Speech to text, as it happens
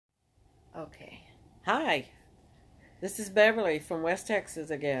Okay. Hi, this is Beverly from West Texas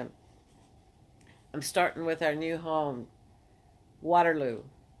again. I'm starting with our new home, Waterloo.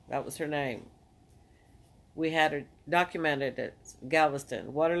 That was her name. We had her documented at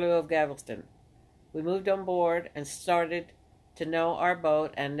Galveston, Waterloo of Galveston. We moved on board and started to know our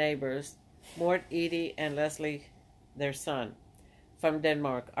boat and neighbors, Mort, Edie, and Leslie, their son, from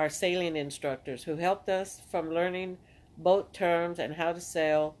Denmark, our sailing instructors who helped us from learning boat terms and how to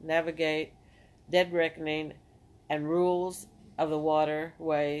sail, navigate, dead reckoning, and rules of the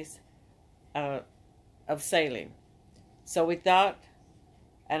waterways uh, of sailing. So we thought,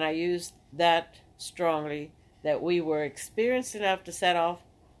 and I used that strongly, that we were experienced enough to set off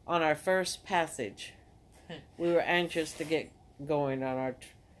on our first passage. We were anxious to get going on our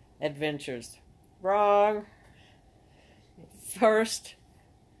adventures. Wrong. First,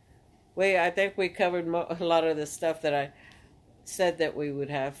 I think we covered a lot of the stuff that I said that we would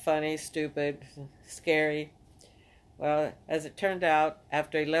have: funny, stupid, scary. Well, as it turned out,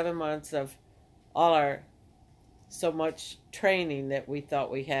 after 11 months of all our so much training that we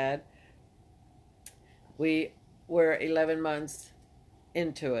thought we had, we were 11 months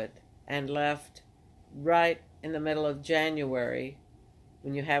into it and left right in the middle of January,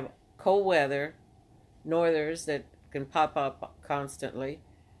 when you have cold weather, northers that can pop up constantly,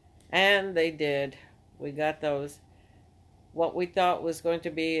 and they did. We got those. What we thought was going to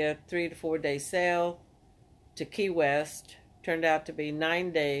be a 3 to 4 day sail to Key West turned out to be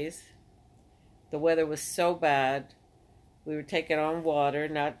 9 days. The weather was so bad. We were taking on water,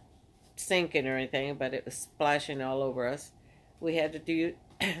 not sinking or anything, but it was splashing all over us. We had to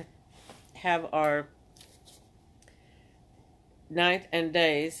have our night and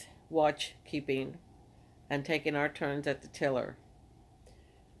days watch keeping and taking our turns at the tiller.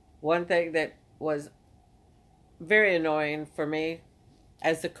 One thing that was very annoying for me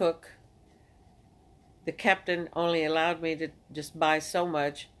as the cook, the captain only allowed me to just buy so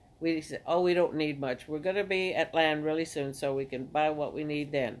much. We said, oh, we don't need much. We're going to be at land really soon, so we can buy what we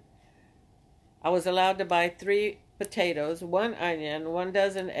need then. I was allowed to buy 3 potatoes, 1 onion, 1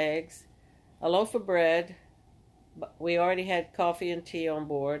 dozen eggs, a loaf of bread. We already had coffee and tea on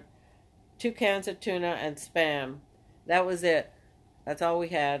board, 2 cans of tuna and Spam. That was it. That's all we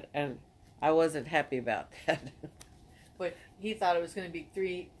had, and I wasn't happy about that. But he thought it was going to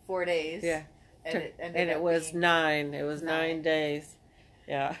be 3-4 days. Yeah. And it was 9. It was 9 days.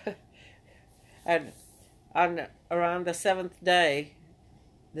 Yeah. And on around the 7th day,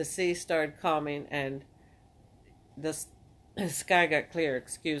 the sea started calming and the sky got clear,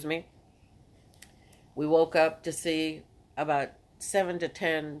 excuse me. We woke up to see about 7 to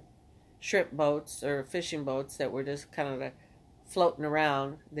 10 shrimp boats or fishing boats that were just kind of floating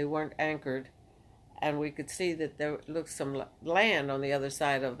around. They weren't anchored, and we could see that there looked some land on the other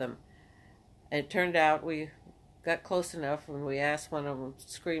side of them. And it turned out we got close enough when we asked, one of them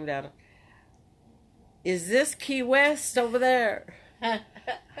screamed out, "Is this Key West over there?"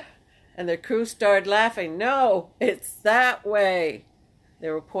 And the crew started laughing. "No, it's that way." They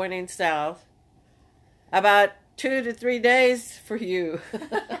were pointing south. "About 2 to 3 days for you,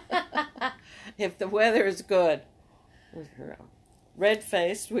 if the weather is good."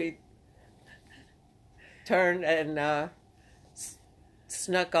 Red-faced, we turned and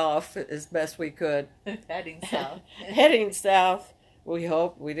snuck off as best we could. Heading south. Heading south. We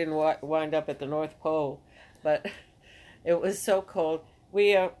hope we didn't wind up at the North Pole, but it was so cold.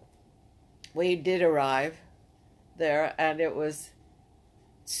 We did arrive there, and it was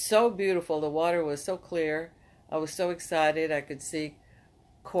so beautiful. The water was so clear. I was so excited. I could see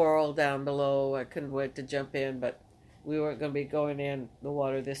coral down below. I couldn't wait to jump in, but we weren't going to be going in the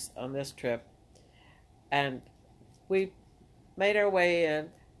water on this trip. And we made our way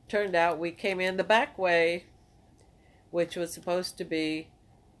in. Turned out we came in the back way, which was supposed to be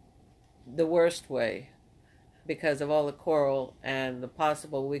the worst way because of all the coral and the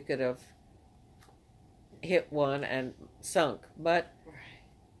possible we could have hit one and sunk. But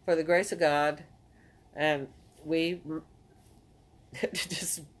for the grace of God, and we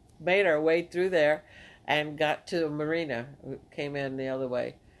just made our way through there and got to the marina. We came in the other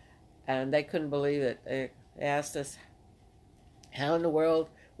way, and they couldn't believe it. They asked us, "How in the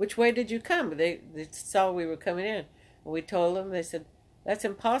world, which way did you come?" They saw we were coming in. And we told them. They said, "That's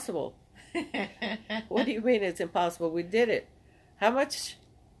impossible." "What do you mean it's impossible? We did it." "How much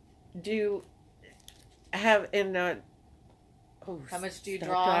do you have in how much do you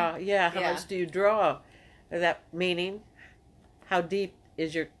draw? Yeah, how much do you draw? That meaning, how deep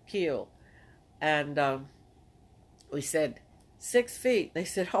is your keel? And we said 6 feet. They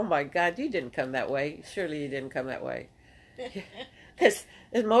said, "Oh my God, you didn't come that way. Surely you didn't come that way." Because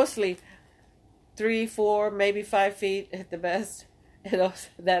mostly 3, 4, maybe 5 feet at the best in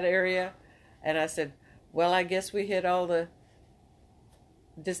that area. And I said, well, I guess we hit all the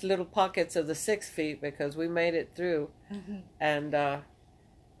just little pockets of the 6 feet because we made it through. And I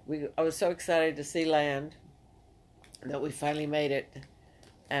was so excited to see land that we finally made it.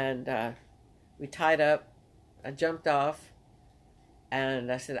 And we tied up. I jumped off,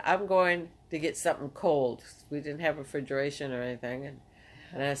 and I said, I'm going to get something cold. We didn't have refrigeration or anything.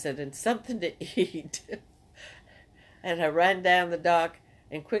 And I said, and something to eat. And I ran down the dock,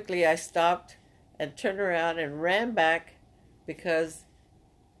 and quickly I stopped and turned around and ran back because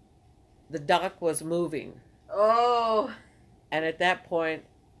the dock was moving. Oh. And at that point,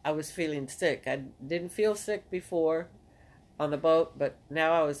 I was feeling sick. I didn't feel sick before on the boat, but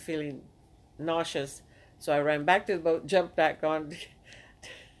now I was feeling nauseous. So I ran back to the boat, jumped back on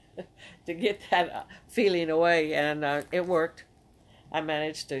to get that feeling away, and it worked. I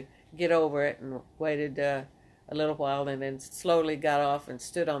managed to get over it and waited a little while, and then slowly got off and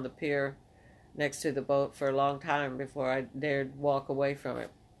stood on the pier next to the boat for a long time before I dared walk away from it.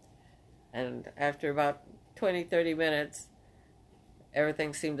 And after about 20, 30 minutes,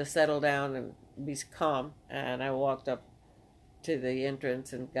 everything seemed to settle down and be calm, and I walked up to the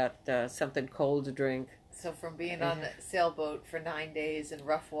entrance and got something cold to drink. So from being on the sailboat for 9 days in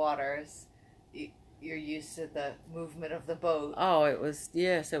rough waters, you're used to the movement of the boat. Oh, it was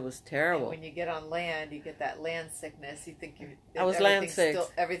terrible. And when you get on land, you get that land sickness. You think I was land sick.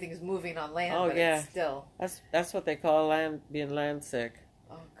 Everything's moving on land, oh, but yeah. it's still. That's what they call being land sick.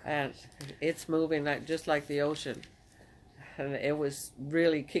 Oh, gosh. And it's moving just like the ocean. And it was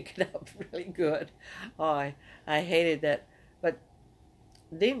really kicking up really good. Oh, I hated that. But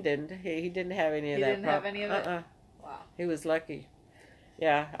Dean didn't. He didn't have any of that. He didn't have any of it? Wow. He was lucky.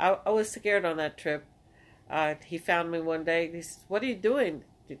 Yeah, I was scared on that trip. He found me one day. He said, what are you doing?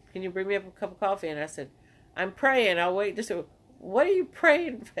 Can you bring me up a cup of coffee? And I said, I'm praying. I'll wait. Just what are you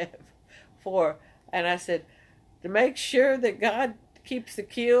praying for? And I said, to make sure that God keeps the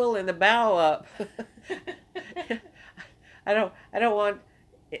keel and the bow up. I don't want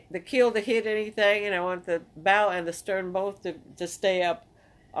the keel to hit anything, and I want the bow and the stern both to stay up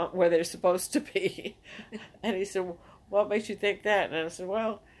where they're supposed to be. And he said, what makes you think that? And I said,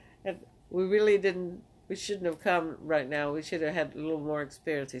 well, we shouldn't have come right now. We should have had a little more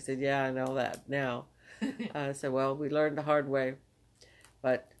experience. He said, yeah, I know that now. I said, well, we learned the hard way.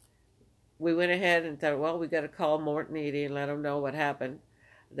 But we went ahead and thought, well, we got to call Mort and Edie and let them know what happened,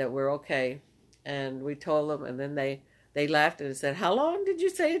 that we're okay. And we told them, and then they laughed and said, how long did you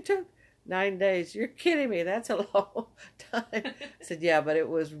say it took? 9 days. You're kidding me. That's a long time. I said, yeah, but it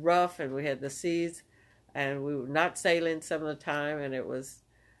was rough, and we had the seas, and we were not sailing some of the time, and it was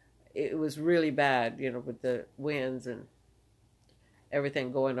really bad, with the winds and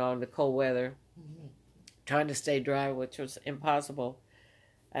everything going on, the cold weather, trying to stay dry, which was impossible.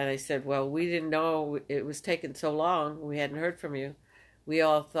 And they said, well, we didn't know it was taking so long. We hadn't heard from you. We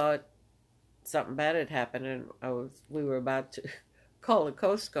all thought something bad had happened, and we were about to call the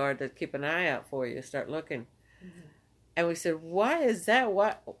Coast Guard to keep an eye out for you, start looking. And we said, why is that?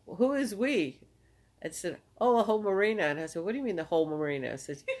 Who is we? And said, oh, the whole marina. And I said, what do you mean the whole marina? I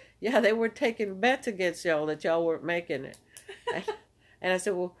said, yeah, they were taking bets against y'all that y'all weren't making it. And I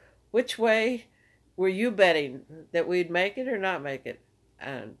said, well, which way were you betting, that we'd make it or not make it?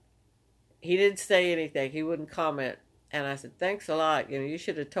 And he didn't say anything. He wouldn't comment. And I said, thanks a lot. You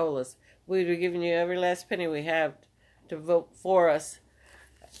should have told us. We'd have given you every last penny we have to vote for us,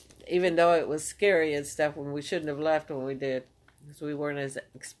 even though it was scary and stuff when we shouldn't have left when we did, because we weren't as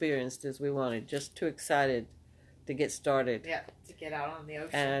experienced as we wanted, just too excited to get started. Yeah, to get out on the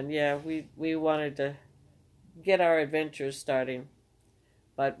ocean. And yeah, we wanted to get our adventures starting,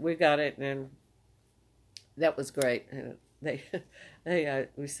 but we got it, and that was great.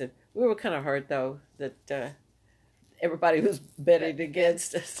 We said we were kind of hurt though that everybody was betting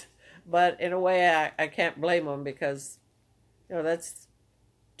against us, but in a way I can't blame them, because that's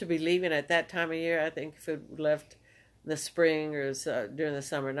to be leaving at that time of year. I think if it left in the spring or during the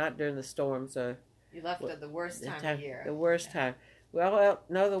summer, not during the storms. You left at the worst time of year. The worst time. Well,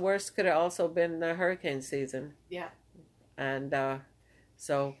 no, the worst could have also been the hurricane season. Yeah. And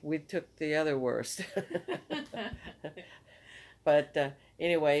so we took the other worst. But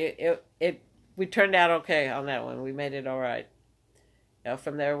anyway, we turned out okay on that one. We made it all right.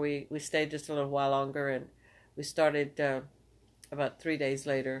 From there, we stayed just a little while longer, and we started about 3 days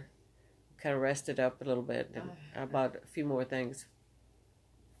later. Kind of rested up a little bit and bought a few more things.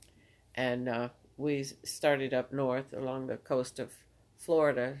 And we started up north along the coast of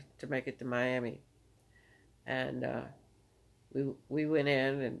Florida to make it to Miami. And we went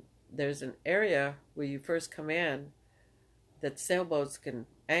in and there's an area where you first come in that sailboats can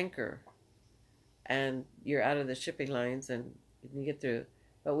anchor, and you're out of the shipping lines and you get through.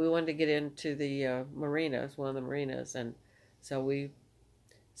 But we wanted to get into the marinas, one of the marinas, and so we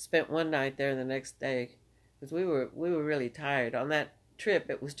spent one night there the next day because we were really tired on that trip.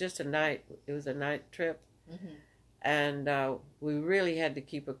 It was just a night. It was a night trip, Mm-hmm. and we really had to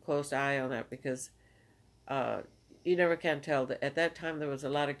keep a close eye on that because you never can tell. That at that time there was a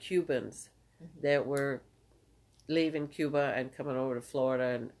lot of Cubans Mm-hmm. that were leaving Cuba and coming over to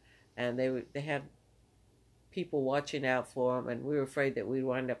Florida, and they had people watching out for them, and we were afraid that we'd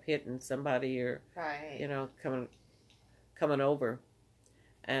wind up hitting somebody or Right. coming over.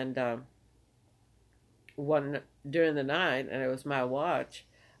 And one during the night, and it was my watch,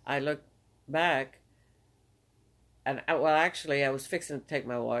 I looked back, and actually I was fixing to take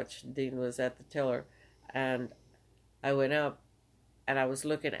my watch. Dean was at the tiller, and I went up, and I was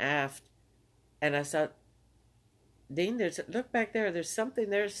looking aft, and I saw, Dean, look back there. There's something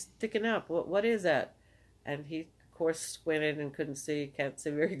there sticking up. What is that? And he, of course, squinted and couldn't see. Can't see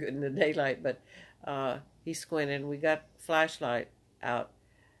very good in the daylight, but he squinted. We got flashlight out,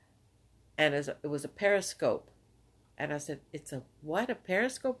 and it was a periscope. And I said, "It's a what? A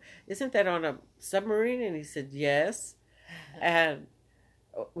periscope? Isn't that on a submarine?" And he said, "Yes." And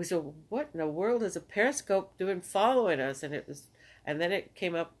we said, "What in the world is a periscope doing following us?" And then it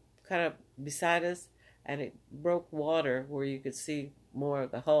came up kind of beside us, and it broke water where you could see more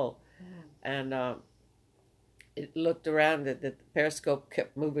of the hull. Mm. And it looked around, the periscope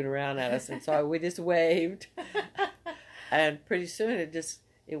kept moving around at us, and so we just waved. And pretty soon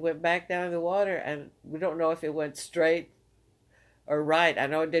it went back down in the water, and we don't know if it went straight or right. I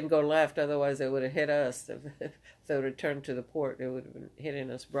know it didn't go left, otherwise it would have hit us. If it would have turned to the port, it would have been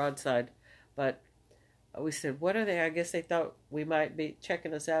hitting us broadside. But we said, "What are they?" I guess they thought we might be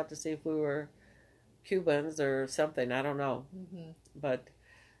checking us out to see if we were Cubans or something. I don't know. Mm-hmm. But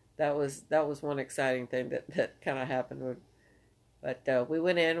that was one exciting thing that kind of happened. But we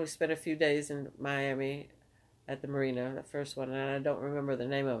went in. We spent a few days in Miami at the marina, the first one, and I don't remember the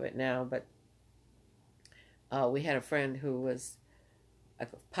name of it now. But we had a friend who was a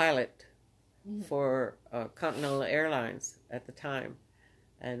pilot Mm-hmm. for Continental Airlines at the time,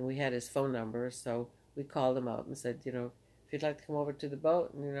 and we had his phone number, so we called him up and said, if you'd like to come over to the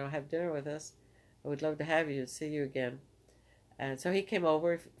boat and have dinner with us, I would love to have you, see you again. And so he came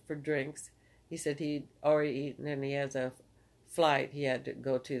over for drinks. He said he'd already eaten and he has a flight he had to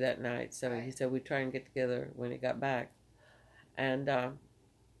go to that night. So Right. he said we'd try and get together when he got back. And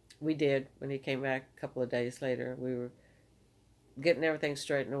we did. When he came back a couple of days later, we were getting everything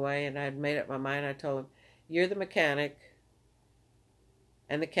straightened away, and I'd made up my mind. I told him, "You're the mechanic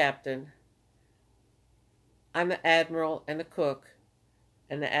and the captain. I'm the admiral and the cook,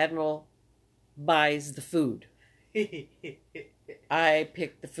 and the admiral buys the food. I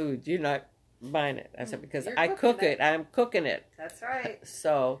pick the food. You're not buying it." I said, "Because You're I cooking cook it. I'm cooking it." That's right.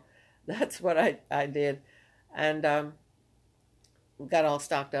 So that's what I did. And we got all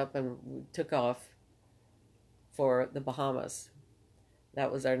stocked up and we took off for the Bahamas. That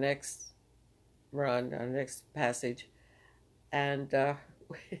was our next run, our next passage. And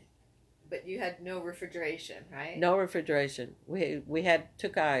But you had no refrigeration, right? no refrigeration. We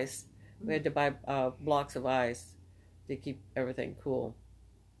took ice. We had to buy blocks of ice to keep everything cool,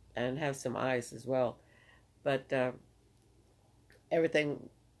 and have some ice as well. But everything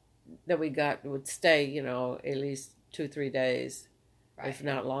that we got would stay, at least 2-3 days, Right. if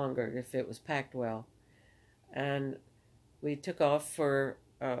not longer, if it was packed well. And we took off for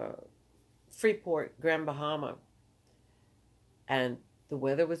Freeport, Grand Bahama, and the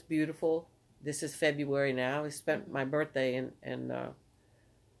weather was beautiful. This is February now. We spent my birthday in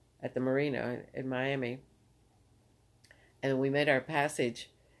at the marina in Miami, and we made our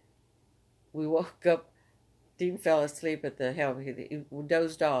passage. We woke up. Dean fell asleep at the helm. He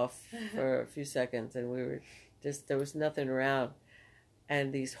dozed off for a few seconds, and we were there was nothing around,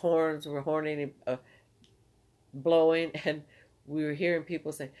 and these horns were horning, blowing, and we were hearing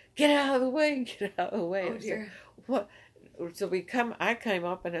people say, "Get out of the way! Get out of the way!" Oh dear. What? So I came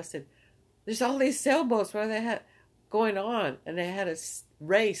up and I said, "There's all these sailboats. What are they going on?" And they had a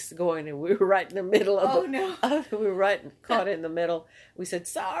race going, and we were right in the middle of Oh no. we were caught in the middle. We said,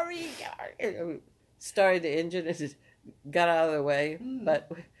 "Sorry." We started the engine and just got out of the way. Mm.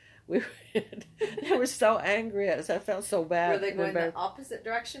 But they were so angry at us. I felt so bad. Were they going the opposite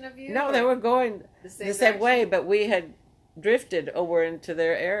direction of you? No, they were going the same, the same way, direction? but we had drifted over into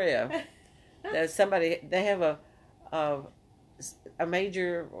their area. There's they have a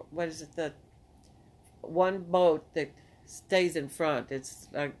major, what is it, the one boat that stays in front. It's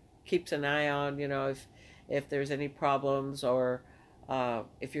like keeps an eye on, if there's any problems, or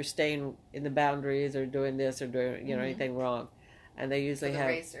if you're staying in the boundaries or doing this or doing anything wrong. And they usually For the have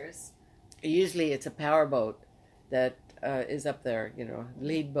racers. Usually it's a power boat that is up there,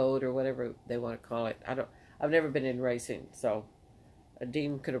 lead boat or whatever they want to call it. I've never been in racing, so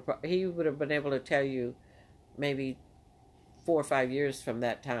Dean he would have been able to tell you maybe 4 or 5 years from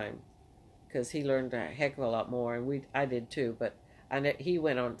that time, because he learned a heck of a lot more, and I did too. But he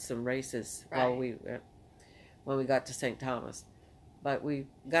went on some races while when we got to St. Thomas. But we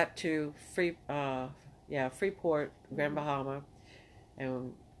got to Freeport, Grand Bahama,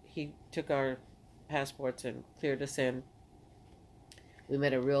 and he took our passports and cleared us in. We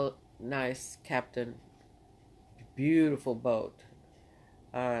met a real nice captain, beautiful boat.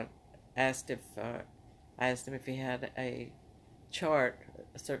 I asked him if he had a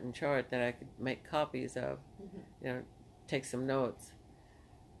certain chart that I could make copies of, take some notes,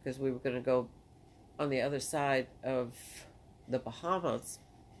 because we were going to go on the other side of the Bahamas,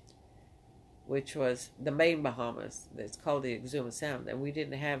 which was the main Bahamas. It's called the Exuma Sound, and we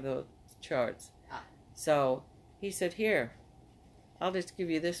didn't have those charts. So he said, "Here, I'll just give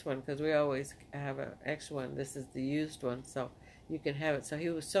you this one, because we always have an extra one. This is the used one, so you can have it." So he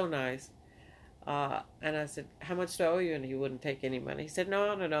was so nice. And I said, "How much do I owe you?" And he wouldn't take any money. He said,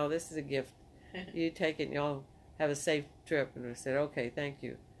 No, this is a gift. You take it and you'll have a safe trip. And we said, "Okay, thank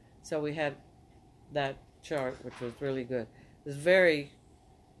you." So we had that chart, which was really good. It was very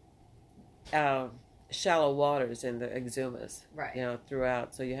shallow waters in the Exumas, right?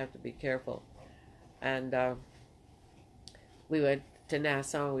 Throughout, so you have to be careful. And we went to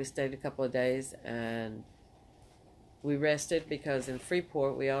Nassau. We stayed a couple of days, and we rested, because in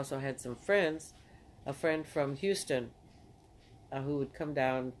Freeport we also had some friends, a friend from Houston who would come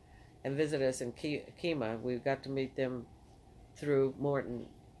down and visit us in Kemah. We got to meet them through Morton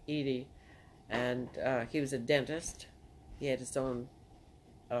Eady, and he was a dentist. He had his own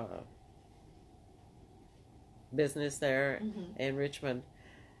business there in Richmond.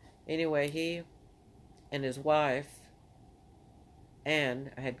 Anyway, he and his wife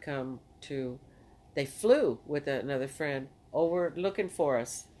Anne had come to. They flew with another friend over looking for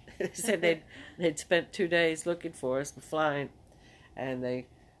us. They said they'd spent 2 days looking for us and flying, and they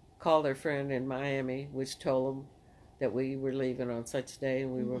called their friend in Miami, which told them that we were leaving on such a day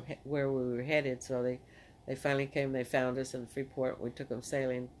and we were where we were headed. So they finally came. They found us in Freeport. We took them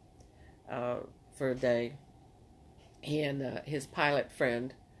sailing for a day. He and his pilot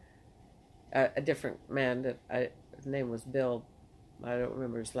friend, a different man his name was Bill. I don't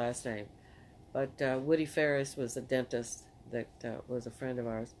remember his last name. But Woody Ferris was a dentist that was a friend of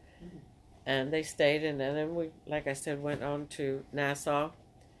ours. And they stayed, and then we, like I said, went on to Nassau.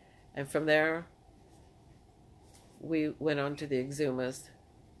 And from there, we went on to the Exumas.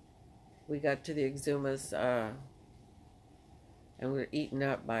 We got to the Exumas, and we were eaten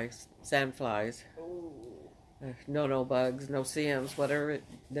up by sandflies. No bugs, no CMs, whatever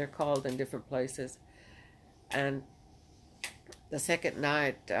they're called in different places. And the second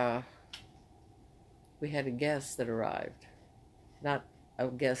night, we had a guest that arrived. Not a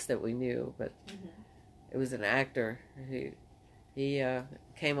guest that we knew, but it was an actor. He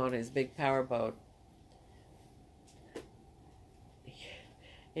came on his big powerboat.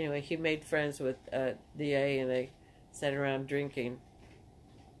 Anyway, he made friends with D.A. and they sat around drinking.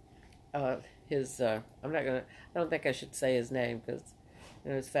 I don't think I should say his name, because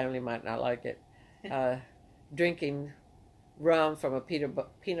his family might not like it. Drinking rum from a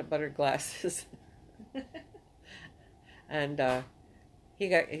peanut butter glasses. And he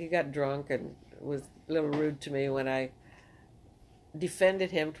got drunk and was a little rude to me when I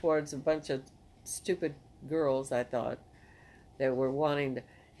defended him towards a bunch of stupid girls, I thought, that were wanting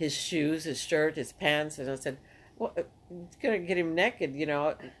his shoes, his shirt, his pants. And I said, "Well, it's going to get him naked,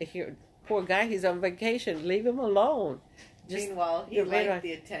 poor guy, he's on vacation. Leave him alone." Meanwhile, he liked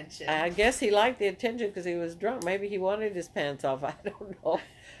the attention. I guess he liked the attention because he was drunk. Maybe he wanted his pants off. I don't know.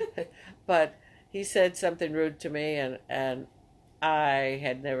 But he said something rude to me, and I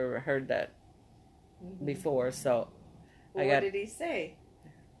had never heard that before. So what did he say?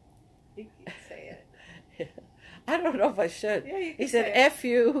 You can say it. I don't know if I should. Yeah, you can he said, say "F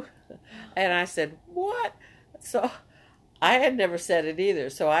you," and I said, "What?" So I had never said it either.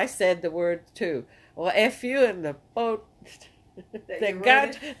 So I said the word too. Well, F you and the boat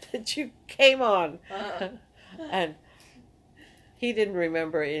that you came on. And he didn't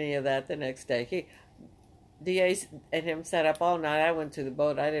remember any of that the next day. D.A. and him sat up all night. I went to the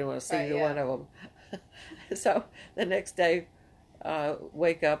boat. I didn't want to see either one of them. So the next day,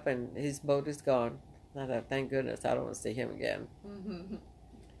 wake up and his boat is gone. I thought, thank goodness, I don't want to see him again.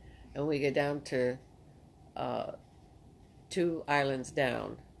 and we get down to 2 islands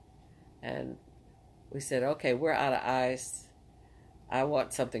down, and we said, okay, we're out of ice. I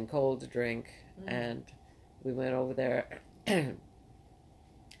want something cold to drink. And we went over there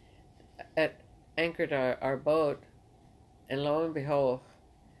anchored our boat, and lo and behold,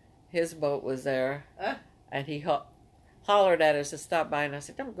 his boat was there, and he hollered at us to stop by, and I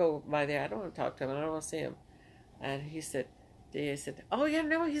said, don't go by there, I don't want to talk to him, I don't want to see him. And he said, oh yeah,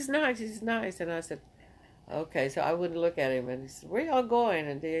 no, he's nice, and I said, okay, so I wouldn't look at him, and he said, where y'all going?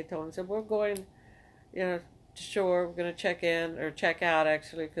 And D.A. told him, said, we're going, to shore, we're going to check out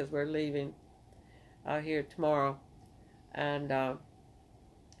actually, because we're leaving out here tomorrow. And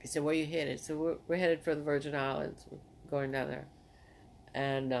he said, where are you headed? So we're headed for the Virgin Islands. We're going down there.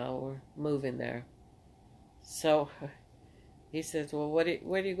 And we're moving there. So he says, well, what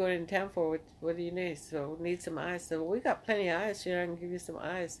are you going in town for? What do you need? So we need some ice. So we got plenty of ice. I can give you some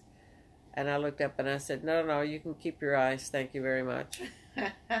ice. And I looked up and I said, no, you can keep your ice. Thank you very much.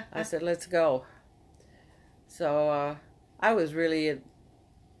 I said, let's go. So I was really,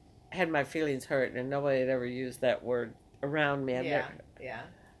 had my feelings hurt, and nobody had ever used that word around me. Yeah.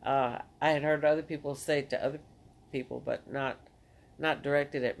 I had heard other people say it to other people, but not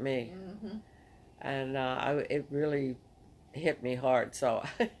directed at me. Mm-hmm. And it really hit me hard. So,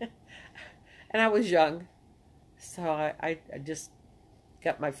 and I was young, so I just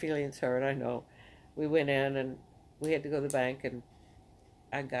got my feelings hurt. I know. We went in and we had to go to the bank, and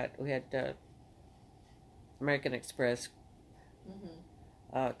we had American Express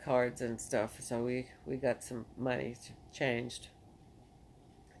cards and stuff, so we got some money changed.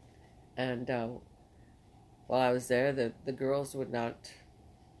 And while I was there, the girls would not.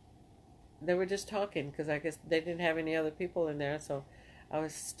 They were just talking because I guess they didn't have any other people in there, so I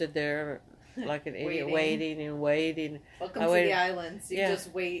stood there like an idiot, waiting. Welcome to the islands. You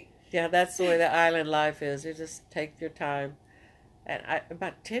just wait. Yeah, that's the way the island life is. You just take your time. And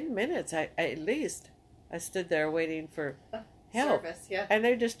about 10 minutes, at least, I stood there waiting for help. Service, yeah. And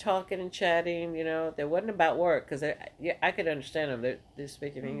they're just talking and chatting, They wasn't about work, because I could understand them. They're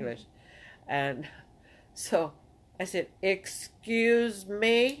speaking English. And so I said, excuse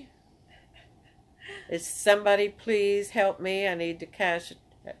me? Is somebody please help me? I need to cash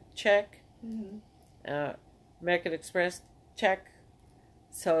a check. American Express check.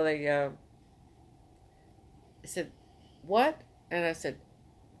 So they said, what? And I said,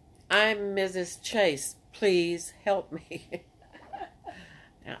 I'm Mrs. Chase. Please help me.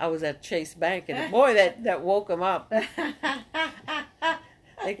 I was at Chase Bank, and boy, that woke them up.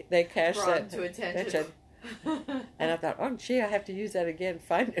 They cashed that to attention. And I thought, oh gee, I have to use that again.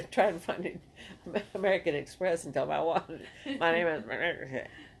 Try and find it, American Express, and tell them I want it. My name is.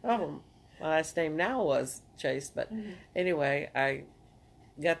 Oh, my last name now was Chase, but anyway, I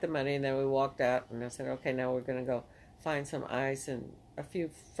got the money, and then we walked out, and I said, okay, now we're gonna go find some ice and a few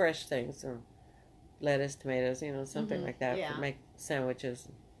fresh things, some lettuce, tomatoes, something like that to make sandwiches.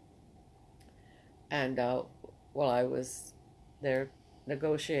 And while I was there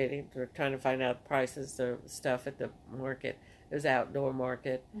negotiating, or trying to find out prices of stuff at the market, it was an outdoor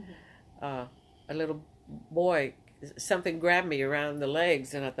market, a little boy, something grabbed me around the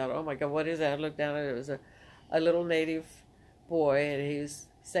legs, and I thought, oh my God, what is that? I looked down, and it was a little native boy, and he was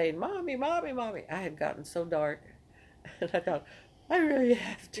saying, Mommy, Mommy, Mommy. I had gotten so dark, and I thought, I really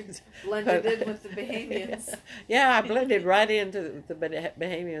have to. Blended in with the Bahamians. Yeah, I blended right into the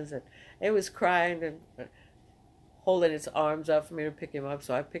Bahamians, and it was crying and holding its arms up for me to pick him up.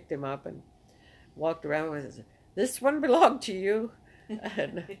 So I picked him up and walked around with it. This one belonged to you,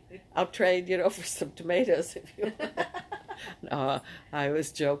 and I'll trade, for some tomatoes if you want. No, I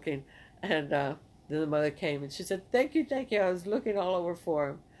was joking. And then the mother came, and she said, thank you. I was looking all over for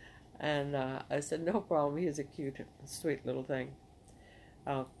him. And I said, no problem. He's a cute, sweet little thing.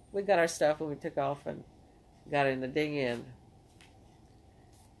 We got our stuff, and we took off and got in the dinghy, and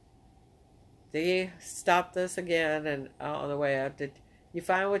they stopped us again, and on the way out, did you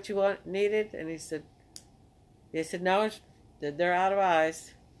find what you needed? And he said, no, they're out of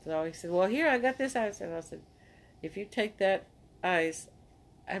ice. So he said, well, here, I got this ice. And I said, if you take that ice,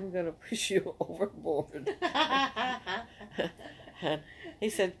 I'm going to push you overboard. And he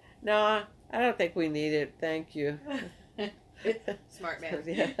said, no, I don't think we need it. Thank you. Smart man.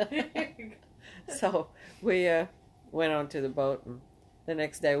 Yeah. So we went on to the boat, and the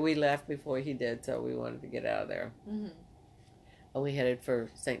next day we left before he did, so we wanted to get out of there. And we headed for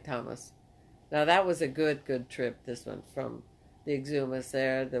St. Thomas. Now that was a good trip, this one, from the Exumas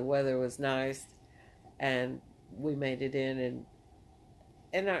there. The weather was nice, and we made it in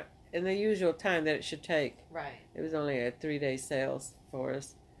the usual time that it should take. Right. It was only a 3-day sail for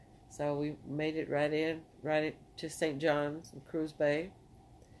us. So we made it right to St. John's and Cruz Bay.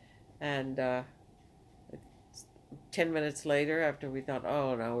 And 10 minutes later, after we thought,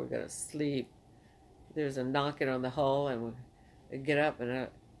 oh, no, we're going to sleep, there's a knocking on the hull, and we get up, and I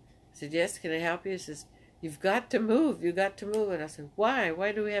said, yes, can I help you? He says, you've got to move. You got to move. And I said, why?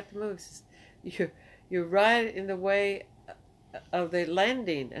 Why do we have to move? He says, you're right in the way of the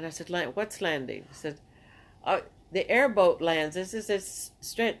landing. And I said, what's landing? He said, the airboat lands. This is a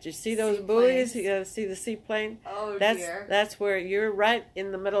stretch. You see those buoys? You see the seaplane? Oh, dear. That's where you're right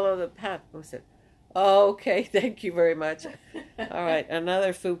in the middle of the path. I said, oh, okay, thank you very much. All right,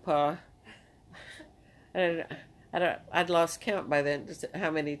 another faux pas. And I'd lost count by then, just how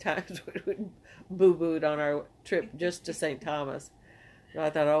many times we boo-booed on our trip just to St. Thomas. And I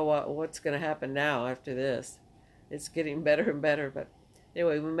thought, oh, what's going to happen now after this? It's getting better and better. But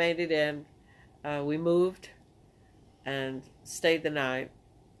anyway, we made it in. We moved and stayed the night.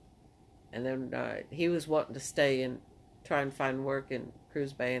 And then he was wanting to stay and try and find work in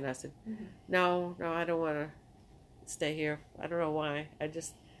Cruz Bay. And I said, no, I don't want to stay here. I don't know why. I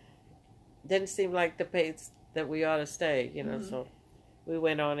just didn't seem like the place that we ought to stay, So we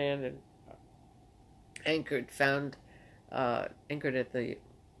went on in and anchored at the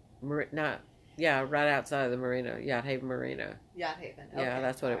right outside of the marina, Yacht Haven Marina. Yacht Haven. Okay. Yeah,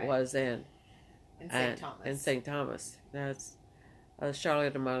 that's what it was then. In St. Thomas. In St. Thomas. That's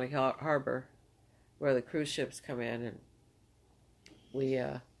Charlotte Amalie Harbor, where the cruise ships come in, and we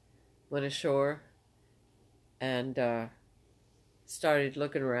went ashore and started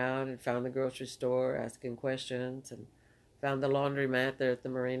looking around and found the grocery store, asking questions, and found the laundromat there at the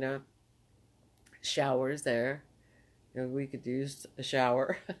marina. Showers there. We could use a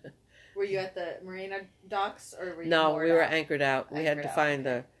shower. Were you at the marina docks, or were you? No, we were anchored out. We had to find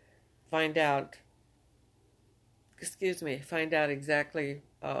out exactly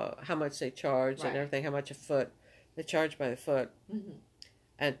how much they charge and everything, how much a foot. They charge by the foot. Mm-hmm.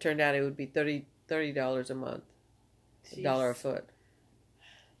 And it turned out it would be $30 a month. Jeez. $1 a foot.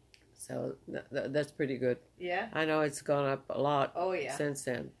 So that's pretty good. Yeah. I know it's gone up a lot. Oh, yeah. Since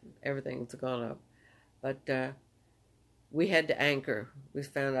then. Everything's gone up. But we had to anchor. We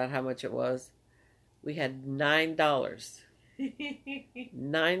found out how much it was. We had $9.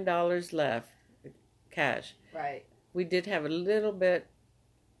 $9 left, cash. Right. We did have a little bit,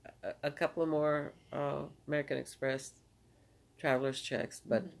 a couple of more American Express traveler's checks,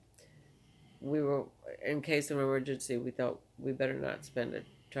 but we were, in case of emergency, we thought we better not spend it.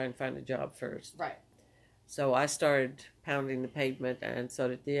 Try and find a job first. Right. So I started pounding the pavement, and so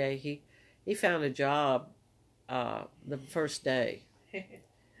did D.A. He found a job the first day,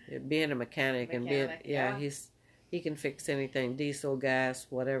 being a mechanic and he can fix anything, diesel, gas,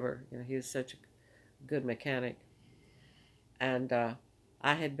 whatever. He was such a good mechanic. And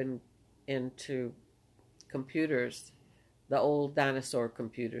I had been into computers, the old dinosaur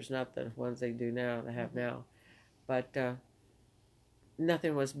computers, not the ones they have now. But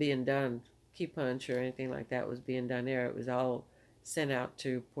nothing was being done, key punch or anything like that was being done there. It was all sent out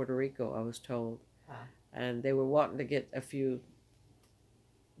to Puerto Rico, I was told. And they were wanting to get a few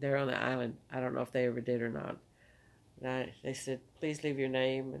there on the island. I don't know if they ever did or not. They said, please leave your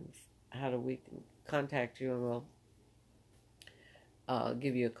name and how do we contact you, and we'll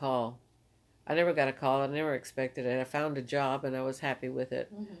give you a call. I never got a call. I never expected it. I found a job and I was happy with it.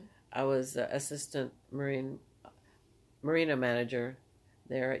 Mm-hmm. I was assistant marina manager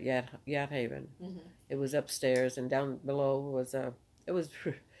there at Yacht Haven. Mm-hmm. It was upstairs, and down below was it was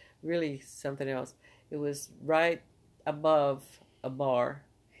really something else. It was right above a bar,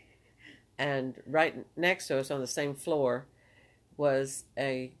 and right next to us on the same floor was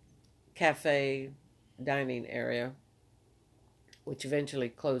a cafe dining area, which eventually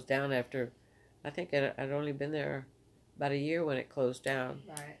closed down after, I think I'd only been there about a year when it closed down.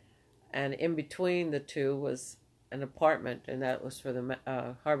 Right. And in between the two was an apartment, and that was for the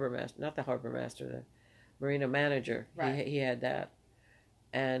harbor master, not the harbor master, the marina manager. Right. He had that.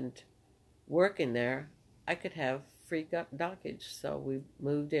 And working there, I could have free dockage, so we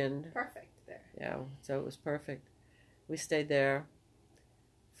moved in. Perfect there. Yeah, so it was perfect. We stayed there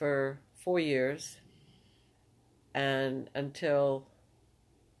for 4 years, and until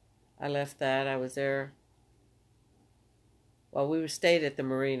I left that, I was there. Well, we stayed at the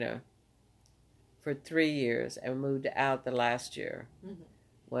marina for 3 years and moved out the last year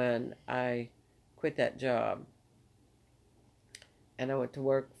when I quit that job. And I went to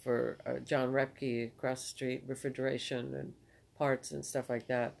work for John Repke across the street, refrigeration and parts and stuff like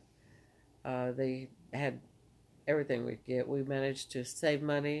that. They had everything we could get. We managed to save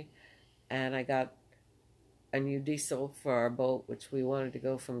money, and I got a new diesel for our boat, which we wanted to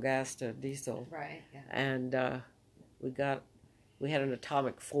go from gas to diesel. Right. Yeah. And we had an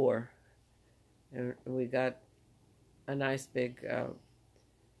Atomic 4, and we got a nice big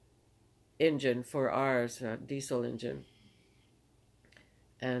engine for ours, a diesel engine,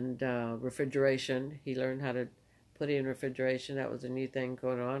 and refrigeration. He learned how to put in refrigeration. That was a new thing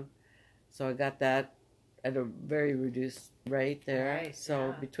going on. So I got that at a very reduced rate there. Right, so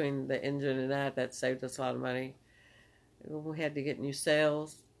yeah. between the engine and that saved us a lot of money. We had to get new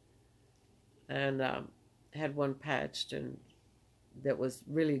sails, and had one patched, and that was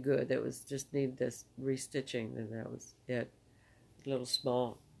really good. That was just needed this restitching, and that was it. A little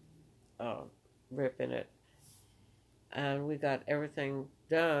small rip in it. And we got everything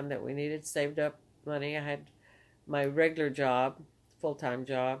done that we needed, saved up money. I had my regular job, full-time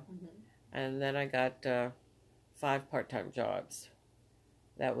job, and then I got 5 part-time jobs.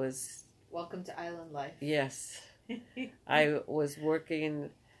 That was... Welcome to island life. Yes. I was working,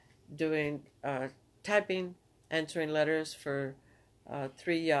 doing, typing, answering letters for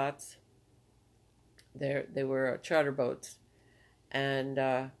 3 yachts. They were charter boats.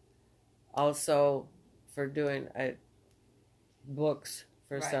 And also for doing books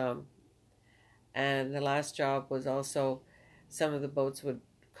for Right. some. And the last job was also, some of the boats would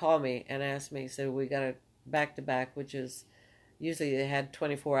call me and ask me, so we got a back-to-back, which is, usually they had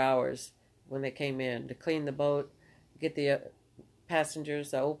 24 hours when they came in to clean the boat, get the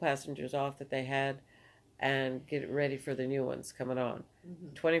passengers, the old passengers off that they had, and get it ready for the new ones coming on.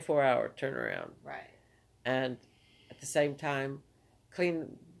 24-hour turnaround. Right. And at the same time,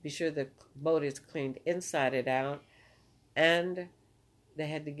 be sure the boat is cleaned inside and out, and they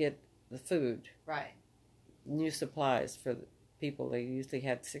had to get the food. Right. New supplies for the people. They usually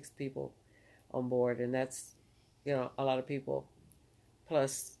had 6 people on board, and that's, a lot of people.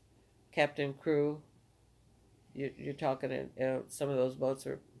 Plus captain, crew. You're talking, some of those boats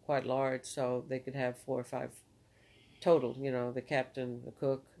are quite large, so they could have 4 or 5 total, the captain, the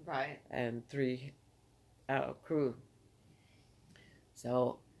cook, Right. and 3 crew.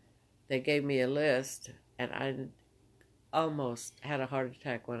 So they gave me a list, and I almost had a heart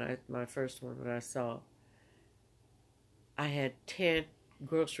attack my first one when I saw. I had 10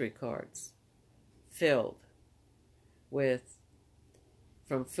 grocery carts filled with,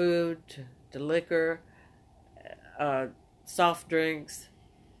 from food to liquor, soft drinks,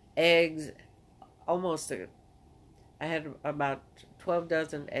 eggs, I had about 12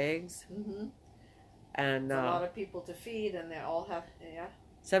 dozen eggs. Mm-hmm. And a lot of people to feed, and they all have, yeah.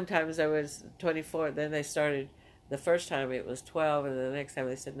 Sometimes there was 24, then they started, the first time it was 12, and the next time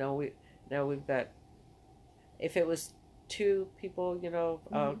they said, no, we've got, if it was 2 people,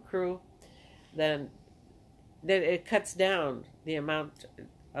 crew, then it cuts down the amount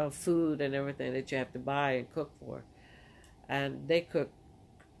of food and everything that you have to buy and cook for. And they cook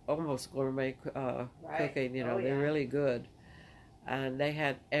almost gourmet Right. cooking, Oh, they're yeah. really good. And they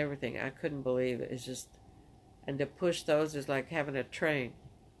had everything. I couldn't believe it. It's just, and to push those is like having a train.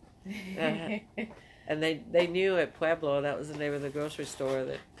 And they knew at Pueblo, that was the name of the grocery store,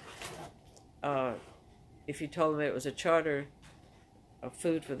 that if you told them it was a charter, of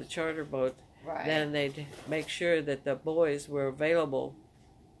food for the charter boat, Right. then they'd make sure that the boys were available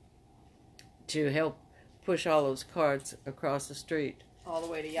to help push all those carts across the street. All the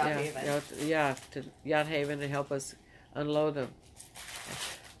way to Yacht Haven. To Yacht Haven and help us unload them.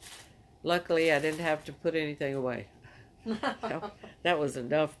 Luckily, I didn't have to put anything away. That was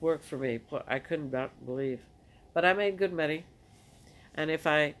enough work for me. I couldn't believe. But I made good money. And if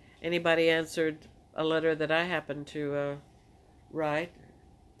anybody answered a letter that I happened to write,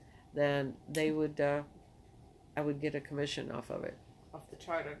 then they would, I would get a commission off of it. Off the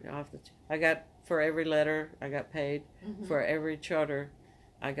charter. I got, for every letter, I got paid. Mm-hmm. For every charter,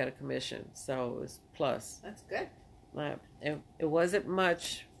 I got a commission. So it was plus. That's good. It wasn't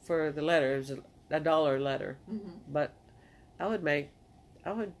much for the letter. It was a $1 letter. Mm-hmm. But I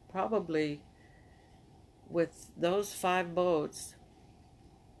would probably, with those 5 boats,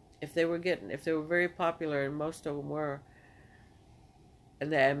 if they were very popular, and most of them were,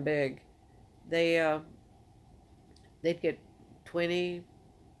 and big, they'd get 20,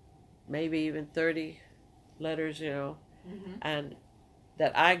 maybe even 30 letters, Mm-hmm. and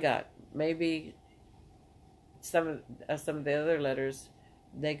that I got. Maybe some of the other letters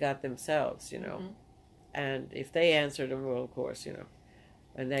they got themselves, Mm-hmm. and if they answered them, well, of course,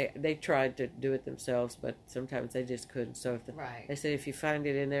 and they tried to do it themselves, but sometimes they just couldn't. So Right. they said, if you find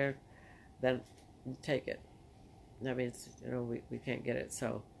it in there, then take it. I mean, we can't get it,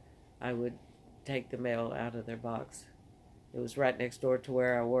 so I would take the mail out of their box. It was right next door to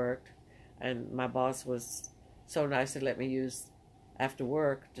where I worked, and my boss was so nice to let me use after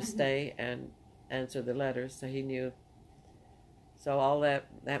work to stay and answer the letters, so he knew. So all that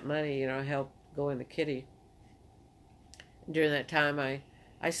money, helped go in the kitty. During that time, I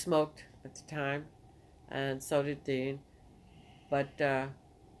smoked at the time, and so did Dean. But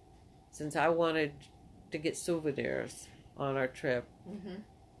since I wanted to get souvenirs on our trip,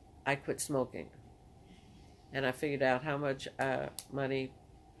 I quit smoking. And I figured out how much money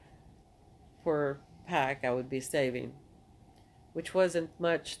per pack I would be saving, which wasn't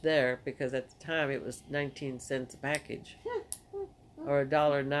much there because at the time it was 19 cents a package, or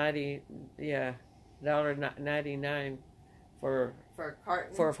 $1.90, $1.99 for a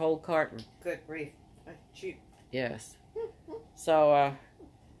carton. For a whole carton. Good grief, cheap. Yes. So I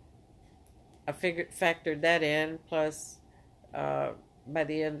factored that in. Plus, by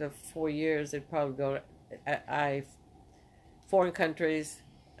the end of 4 years, it'd probably go. Foreign countries,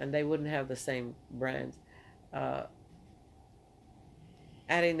 and they wouldn't have the same brands.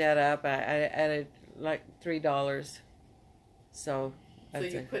 Adding that up, I added like $3. So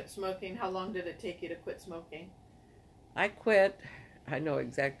you quit smoking. How long did it take you to quit smoking? I quit, I know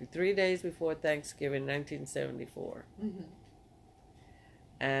exactly, 3 days before Thanksgiving, 1974.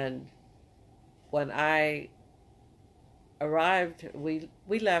 And when I arrived, we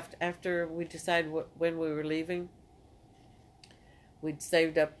left after we decided when we were leaving. We'd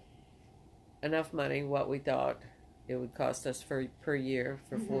saved up enough money, what we thought it would cost us per year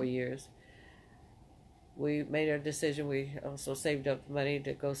for 4 years. We made our decision. We also saved up money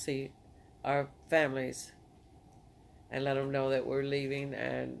to go see our families and let them know that we're leaving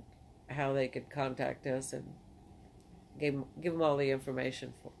and how they could contact us, and give them all the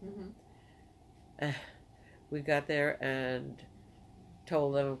information. We got there and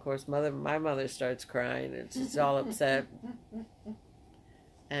told them, of course, my mother starts crying and she's all upset.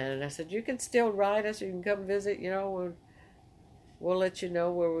 And I said, you can still ride us, you can come visit, we'll let you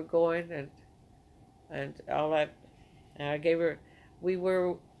know where we're going and all that. And I gave her,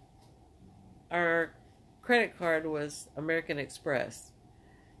 our credit card was American Express.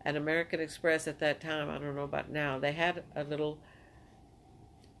 And American Express at that time, I don't know about now, they had a little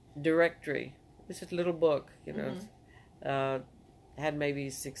directory. This is a little book, had maybe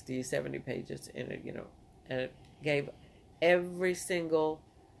 60, 70 pages in it, and it gave every single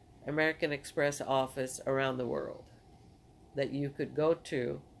American Express office around the world that you could go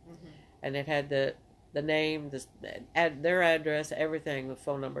to, and it had the name, their address, everything, the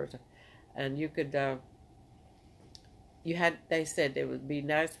phone numbers, and you could. They said it would be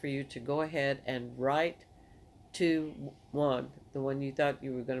nice for you to go ahead and write to the one you thought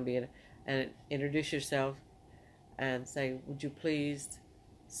you were going to be in, and introduce yourself, and say, would you please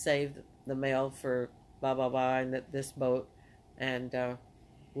save the mail for blah blah blah and this boat, and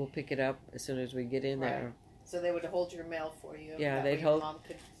we'll pick it up as soon as we get in there. So they would hold your mail for you. Yeah, they'd hold. Mom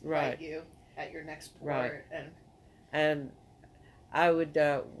could write you at your next port, and I would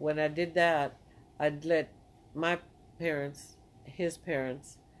when I did that, I'd let my parents, his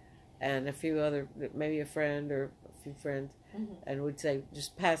parents, and a few other, maybe a friend or a few friends, and would say,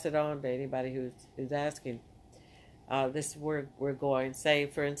 just pass it on to anybody who's asking. This is where we're going. Say,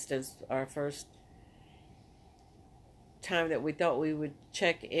 for instance, our first time that we thought we would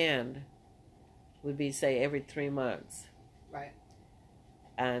check in would be, say, every 3 months. Right.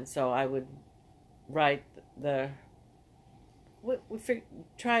 And so I would write we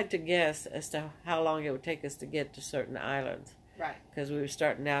tried to guess as to how long it would take us to get to certain islands. Right. Because we were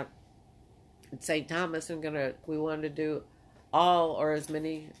starting out at St. Thomas and we wanted to do all or as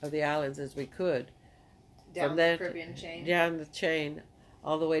many of the islands as we could. Down the Caribbean chain. Down the chain,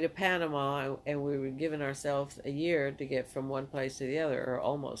 all the way to Panama, and we were giving ourselves a year to get from one place to the other, or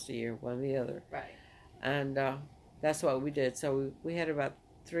almost a year, one to the other. Right. And that's what we did. So we had about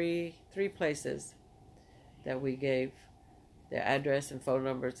three places that we gave the address and phone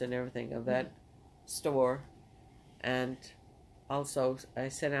numbers and everything of that store. And also I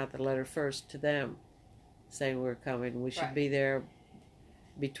sent out the letter first to them saying we're coming. We should be there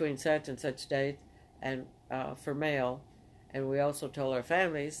between such and such dates, and for mail. And we also told our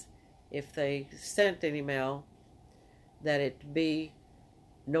families if they sent any mail that it be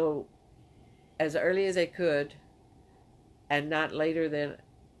as early as they could and not later than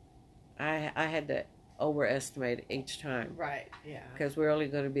I had to overestimate each time. Right, yeah. Because we're only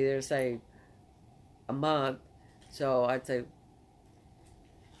going to be there, say, a month. So I'd say,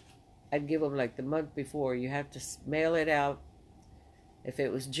 I'd give them like the month before. You have to mail it out. If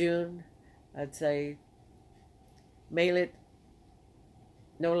it was June, I'd say, mail it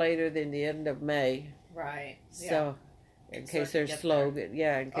no later than the end of May. Right. So, in case they're slow.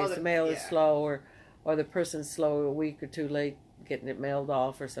 In case the mail is slow, or the person's slow a week or two late getting it mailed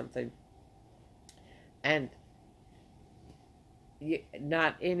off or something. And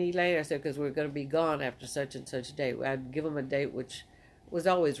not any later, I said, because we're going to be gone after such and such a date. I'd give them a date, which was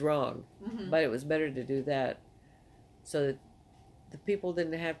always wrong, but it was better to do that so that the people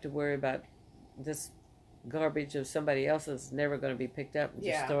didn't have to worry about this garbage of somebody else's never going to be picked up and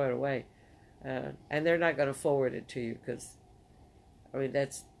just throw it away. And they're not going to forward it to you because, I mean,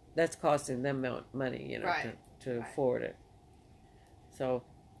 that's costing them money, right. to forward it. So,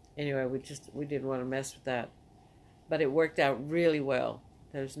 anyway, we didn't want to mess with that, but it worked out really well.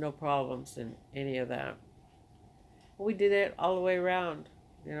 There's no problems in any of that. We did it all the way around,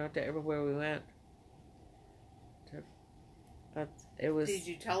 to everywhere we went. It was. Did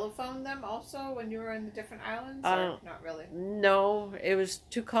you telephone them also when you were in the different islands? Or not really. No, it was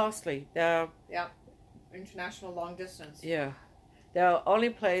too costly. Yeah, international long distance. Yeah, the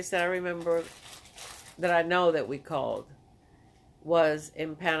only place that I remember that I know that we called was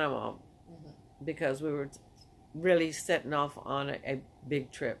in Panama, because we were really setting off on a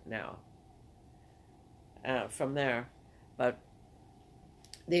big trip now. From there, but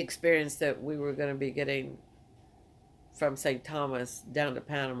the experience that we were going to be getting from St. Thomas down to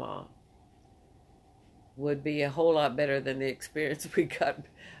Panama would be a whole lot better than the experience we got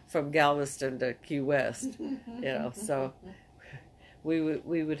from Galveston to Key West. So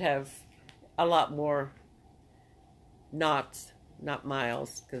we would have a lot more knots, not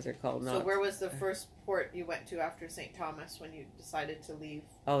miles, because they're called knots. So where was the first port you went to after St. Thomas when you decided to leave?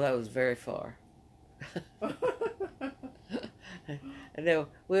 Oh, that was very far. And then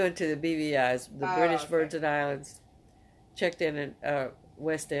we went to the BVI's, the British Virgin Islands, checked in at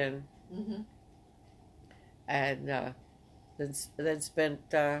West End, and then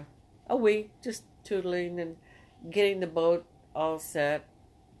spent a week just tootling and getting the boat all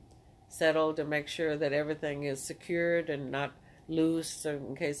settled to make sure that everything is secured and not loose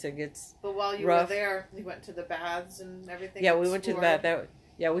in case it gets But while you rough. were there, you went to the baths and everything? Yeah, we went to the bath.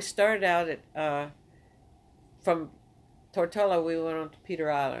 We started out at from Tortola, we went on to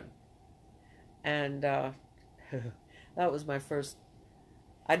Peter Island, and that was my first.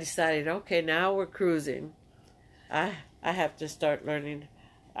 I decided, okay, now we're cruising. I have to start learning.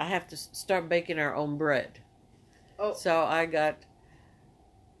 I have to start baking our own bread. Oh. So I got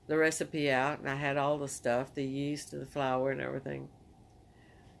the recipe out, and I had all the stuff, the yeast and the flour and everything.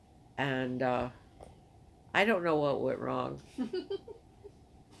 And I don't know what went wrong,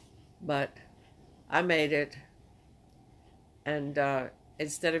 but I made it. And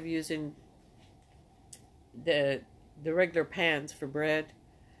instead of using the regular pans for bread,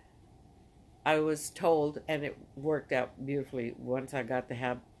 I was told, and it worked out beautifully once I got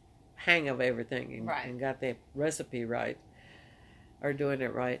the hang of everything and got the recipe right, or doing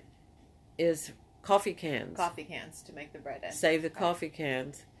it right, is coffee cans. Coffee cans to make the bread in. Save the coffee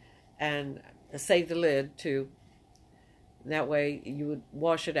cans and save the lid too. That way you would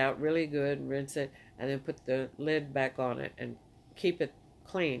wash it out really good and rinse it, and then put the lid back on it and keep it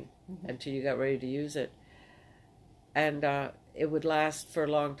clean until you got ready to use it. And it would last for a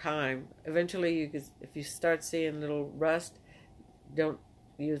long time. Eventually, if you start seeing little rust, don't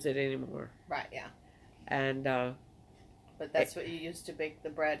use it anymore. Right, yeah. And but that's what you used to bake the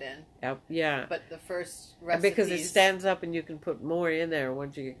bread in. Yeah. But the first recipes... Because it stands up and you can put more in there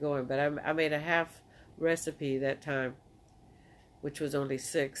once you get going. But I made a half recipe that time, which was only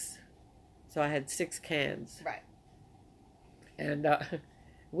 6. So I had 6 cans. Right. And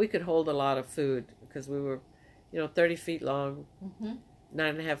we could hold a lot of food because we were, 30 feet long,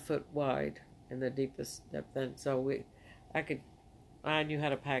 9.5 foot wide in the deepest depth. And so I knew how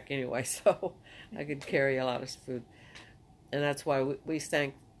to pack anyway, so I could carry a lot of food. And that's why we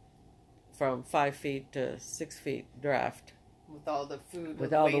sank from 5 feet to 6 feet draft. With all the food.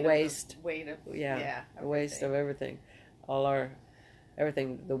 With all the waste. The weight of, the waste of everything.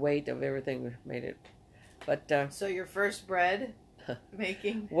 Everything, the weight of everything made it. But so your first bread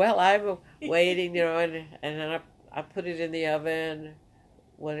making? Well, I'm waiting, and then I put it in the oven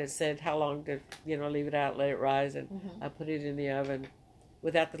when it said how long to, leave it out, let it rise, and I put it in the oven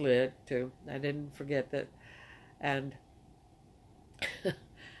without the lid too. I didn't forget that, and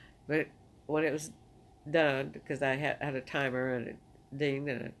but when it was done, because I had a timer and it dinged,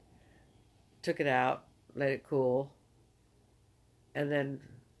 and I took it out, let it cool, and then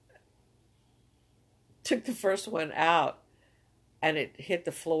took the first one out, and it hit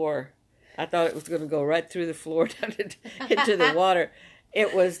the floor. I thought it was going to go right through the floor down into the water.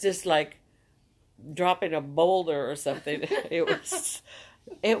 It was just like dropping a boulder or something.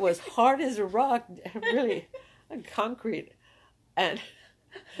 It was hard as a rock, really, concrete, and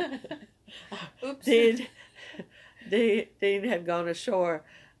Oops. Dean had gone ashore,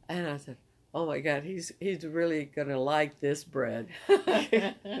 and I said, "Oh my God, he's really gonna like this bread."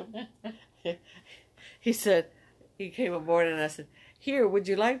 He said, he came aboard, and I said, "Here, would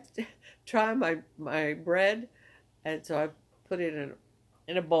you like to try my bread?" And so I put it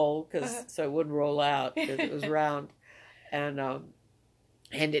in a bowl so it wouldn't roll out because it was round, and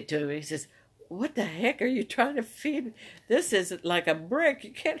handed it to him. He says, "What the heck are you trying to feed me? This is like a brick.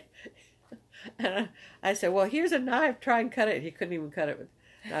 You can't." And I said, "Well, here's a knife. Try and cut it." He couldn't even cut it with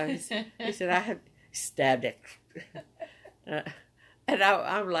a knife. He said, "I had stabbed it." And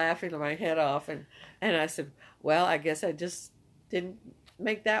I'm laughing my head off. And I said, "Well, I guess I just didn't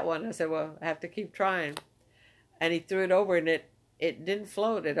make that one." I said, "Well, I have to keep trying." And he threw it over, and it didn't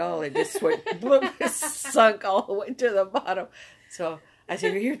float at all. It just went bloop, sunk all the way to the bottom. So I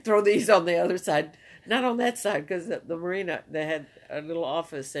said, "Here, throw these on the other side." Not on that side, because the marina, they had a little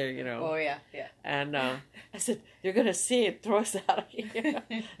office there, you know. Oh, yeah. And I said, "You're going to see it. Throw us out of here."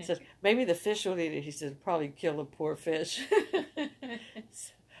 I said, "Maybe the fish will eat it." He said, "Probably kill the poor fish."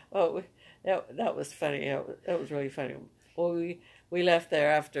 So, that was funny. That was really funny. Well, we left there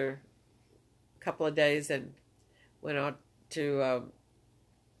after a couple of days and went out to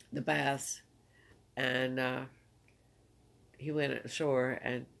the baths. And he went ashore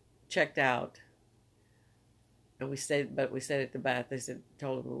and checked out. And we stayed at the bath. They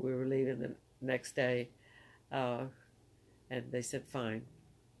told him we were leaving the next day, and they said fine.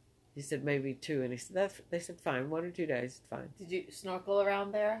 He said maybe 2, and he said they said fine, 1 or 2 days, fine. Did you snorkel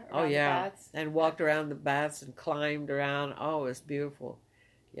around there? Oh yeah, the baths? and walked around the baths and climbed around. Oh, it's beautiful.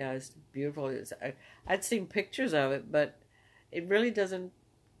 Yeah, it's beautiful. I'd seen pictures of it, but it really doesn't.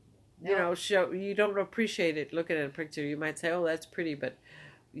 You know, show. You don't appreciate it looking at a picture. You might say, "Oh, that's pretty," but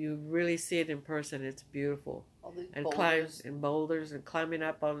you really see it in person. It's beautiful. All these And boulders. boulders and climbing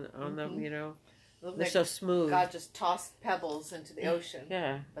up on them, you know. They're Like so smooth. God just tossed pebbles into the ocean.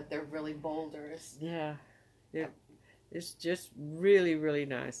 Yeah. But they're really boulders. Yeah. It's just really, really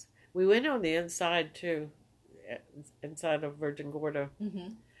nice. We went on the inside, too, inside of Virgin Gorda.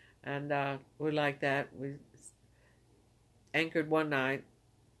 Mm-hmm. And we liked that. We anchored one night,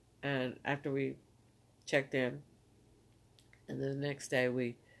 and after we checked in, and then the next day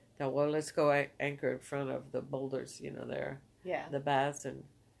we thought, well, let's go anchor in front of the boulders, you know, there. Yeah. The baths, and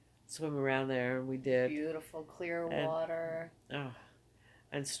swim around there, and we did. Beautiful, clear water.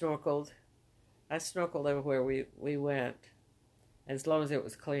 And snorkeled. I snorkeled everywhere we went. As long as it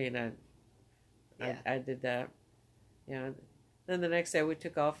was clean, I did that. Yeah. Then the next day we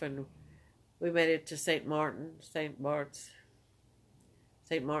took off, and we made it to St. Martin. St.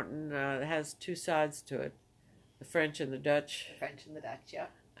 Martin has 2 sides to it. The French and the Dutch. The French and the Dutch, yeah.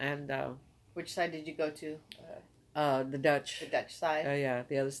 And which side did you go to? The Dutch. The Dutch side. Oh yeah,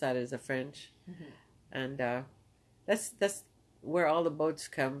 the other side is the French. Mm-hmm. And that's where all the boats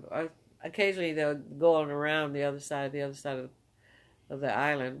come. Occasionally they'll go on around the other side of the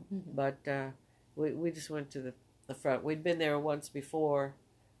island. Mm-hmm. But we just went to the front. We'd been there once before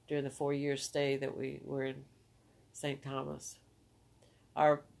during the 4-year stay that we were in St. Thomas.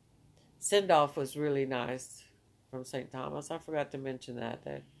 Our send-off was really nice from St. Thomas. I forgot to mention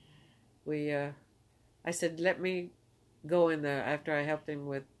that we I said, let me go in there. After I helped him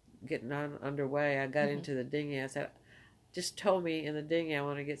with getting underway, I got into the dinghy. I said, just tow me in the dinghy. I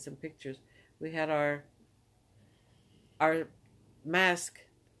want to get some pictures. We had our mask,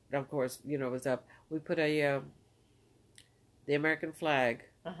 of course, you know, was up. We put the American flag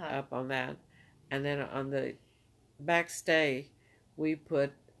up on that. And then on the back stay, we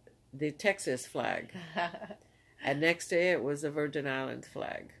put the Texas flag. And next to it was the Virgin Islands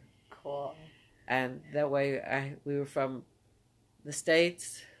flag. Cool. And that way we were from the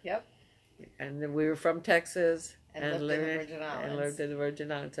States. Yep. And then we were from Texas. And lived in the Virgin Islands. And lived in the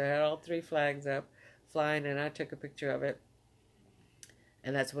Virgin Islands. So I had all 3 flags up flying, and I took a picture of it.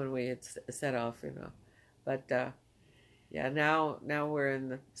 And that's when we had set off, you know. But, yeah, now we're in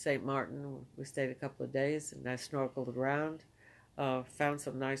the St. Martin. We stayed a couple of days, and I snorkeled around. Found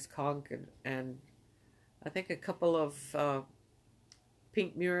some nice conch and I think a couple of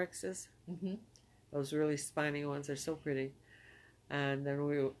pink murexes. Mm-hmm. Those really spiny ones are so pretty. And then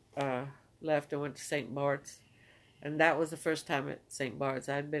we left and went to St. Bart's. And that was the first time at St. Bart's.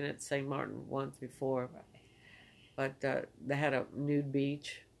 I'd been at St. Martin once before. But they had a nude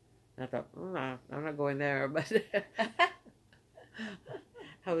beach. And I thought, I'm not going there. But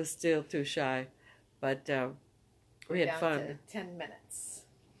I was still too shy. But we had fun. To 10 minutes.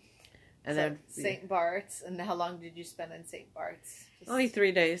 And so then St. Bart's. And how long did you spend in St. Bart's? Only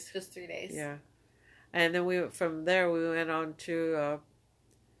 3 days. Just 3 days. Yeah. And then from there we went on to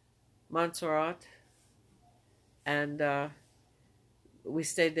Montserrat, and we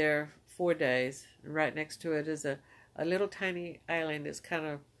stayed there 4 days. And right next to it is a little tiny island. It's kind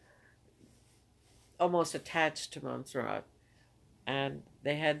of almost attached to Montserrat, and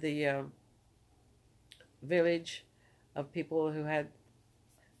they had the village of people who had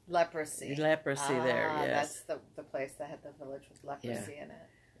leprosy. Leprosy there, yes. That's the place that had the village with leprosy in it.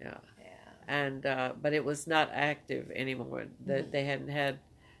 Yeah. Yeah. And but it was not active anymore. They hadn't had.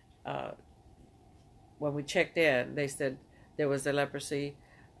 When we checked in, they said there was a leprosy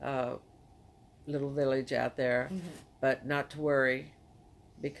little village out there, but not to worry,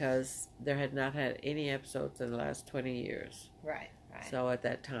 because there had not had any episodes in the last 20 years. Right. So at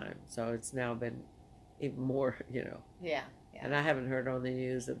that time, so it's now been even more, Yeah. And I haven't heard on the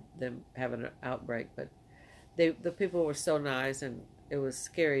news of them having an outbreak, but the people were so nice, and it was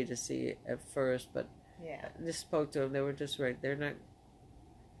scary to see at first, but yeah, I just spoke to them. They were just right. They're not,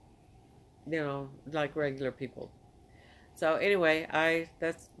 like regular people. So anyway,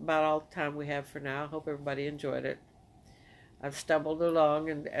 that's about all the time we have for now. I hope everybody enjoyed it. I've stumbled along,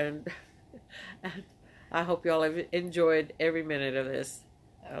 and and I hope you all have enjoyed every minute of this,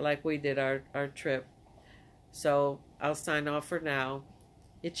 like we did our trip. So I'll sign off for now.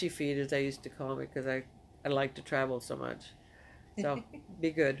 Itchy feet, as I used to call me, because I like to travel so much. So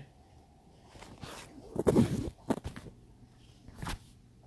be good.